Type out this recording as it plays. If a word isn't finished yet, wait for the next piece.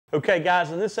Okay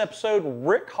guys, in this episode,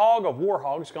 Rick Hogg of War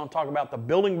HOGG is going to talk about the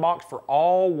building blocks for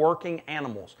all working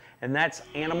animals, and that's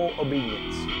animal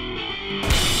obedience.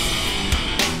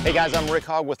 Hey guys, I'm Rick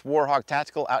Hogg with War HOGG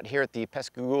Tactical out here at the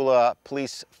Pascagoula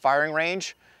Police Firing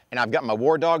Range, and I've got my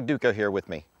War Dog Duco here with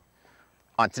me.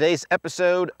 On today's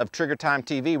episode of Trigger Time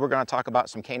TV, we're going to talk about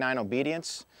some canine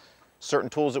obedience, certain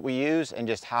tools that we use, and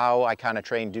just how I kind of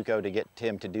trained Duco to get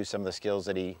him to do some of the skills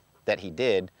that he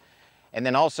did. And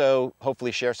then also,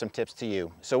 hopefully share some tips to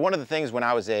you. So one of the things when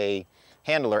I was a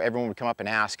handler, everyone would come up and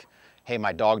ask, hey,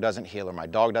 my dog doesn't heel or my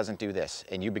dog doesn't do this,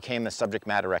 and you became the subject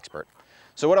matter expert.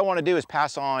 So what I want to do is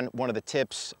pass on one of the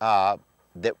tips, one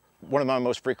of my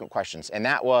most frequent questions, and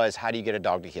that was, how do you get a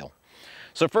dog to heel?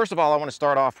 So first of all, I want to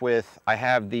start off with, I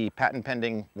have the patent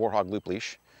pending War HOGG loop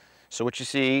leash. So what you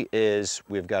see is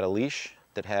we've got a leash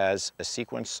that has a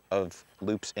sequence of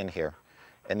loops in here.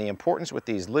 And the importance with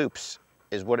these loops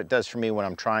is what it does for me when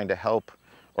I'm trying to help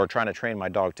or trying to train my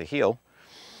dog to heel.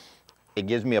 It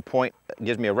gives me a point, it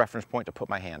gives me a reference point to put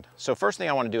my hand. So first thing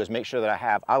I want to do is make sure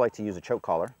that I like to use a choke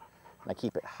collar, and I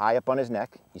keep it high up on his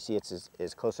neck. You see it's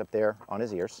as close up there on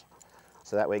his ears.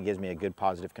 So that way it gives me a good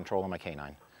positive control on my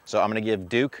canine. So I'm going to give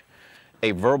Duke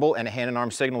a verbal and a hand and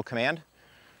arm signal command.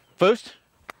 First,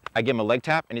 I give him a leg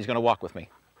tap and he's going to walk with me.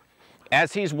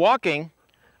 As he's walking,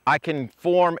 I can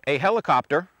form a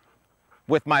helicopter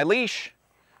with my leash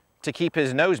to keep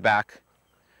his nose back,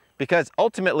 because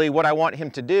ultimately what I want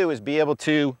him to do is be able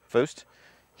to first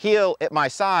heel at my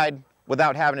side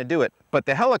without having to do it. But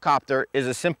the helicopter is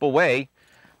a simple way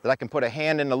that I can put a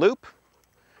hand in the loop.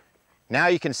 Now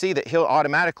you can see that he'll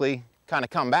automatically kind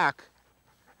of come back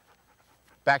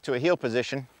to a heel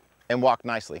position and walk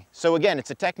nicely. So again, it's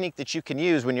a technique that you can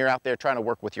use when you're out there trying to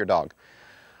work with your dog.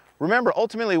 Remember,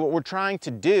 ultimately what we're trying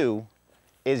to do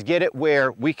is get it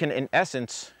where we can, in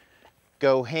essence,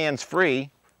 go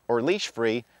hands-free or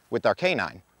leash-free with our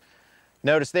canine.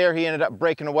 Notice there he ended up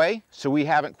breaking away, so we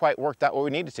haven't quite worked out what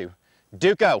we needed to.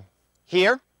 Duco,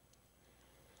 here.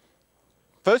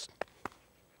 First.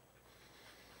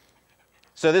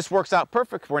 So this works out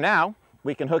perfect for now.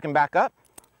 We can hook him back up.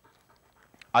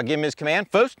 I'll give him his command.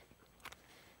 First.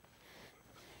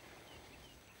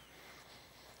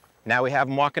 Now we have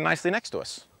him walking nicely next to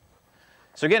us.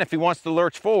 So again, if he wants to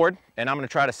lurch forward, and I'm going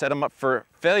to try to set him up for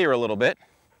failure a little bit,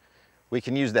 we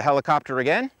can use the helicopter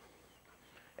again,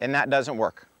 and that doesn't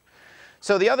work.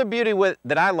 So the other beauty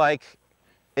that I like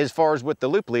as far as with the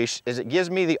loop leash is it gives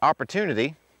me the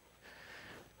opportunity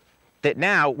that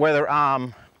now, whether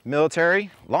I'm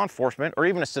military, law enforcement, or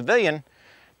even a civilian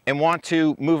and want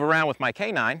to move around with my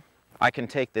canine, I can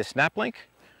take this snap link,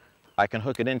 I can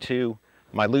hook it into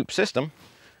my loop system.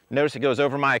 Notice it goes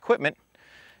over my equipment.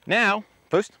 Now,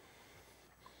 first,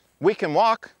 we can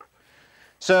walk.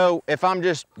 So if I'm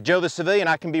just Joe the civilian,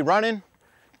 I can be running,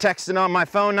 texting on my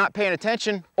phone, not paying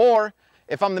attention. Or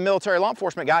if I'm the military law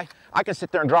enforcement guy, I can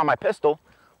sit there and draw my pistol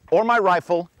or my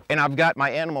rifle, and I've got my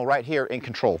animal right here in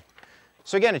control.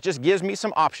 So again, it just gives me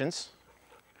some options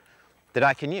that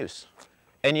I can use.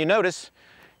 And you notice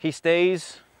he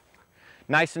stays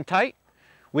nice and tight.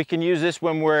 We can use this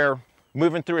when we're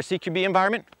moving through a CQB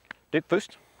environment. Duke,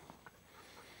 first.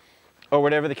 Or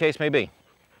whatever the case may be.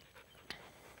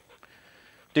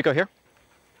 Duco here.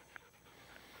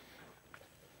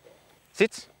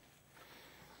 Sits.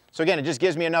 So again, it just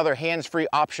gives me another hands-free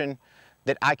option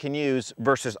that I can use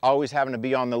versus always having to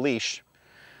be on the leash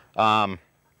and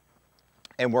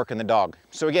working the dog.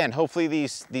 So again, hopefully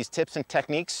these tips and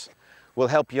techniques will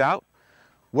help you out.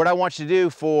 What I want you to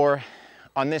do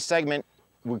on this segment,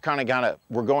 we're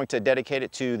going to dedicate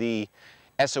it to the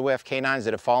SOF canines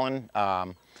that have fallen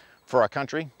for our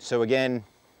country. So again,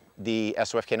 the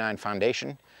SOF Canine Foundation,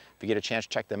 if you get a chance,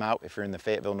 check them out. If you're in the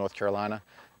Fayetteville, North Carolina,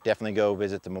 definitely go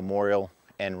visit the memorial,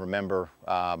 and remember,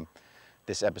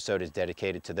 this episode is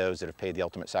dedicated to those that have paid the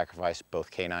ultimate sacrifice,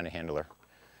 both canine and handler.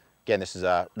 Again, this is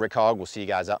Rick Hogg. We'll see you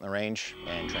guys out in the range,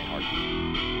 and train hard.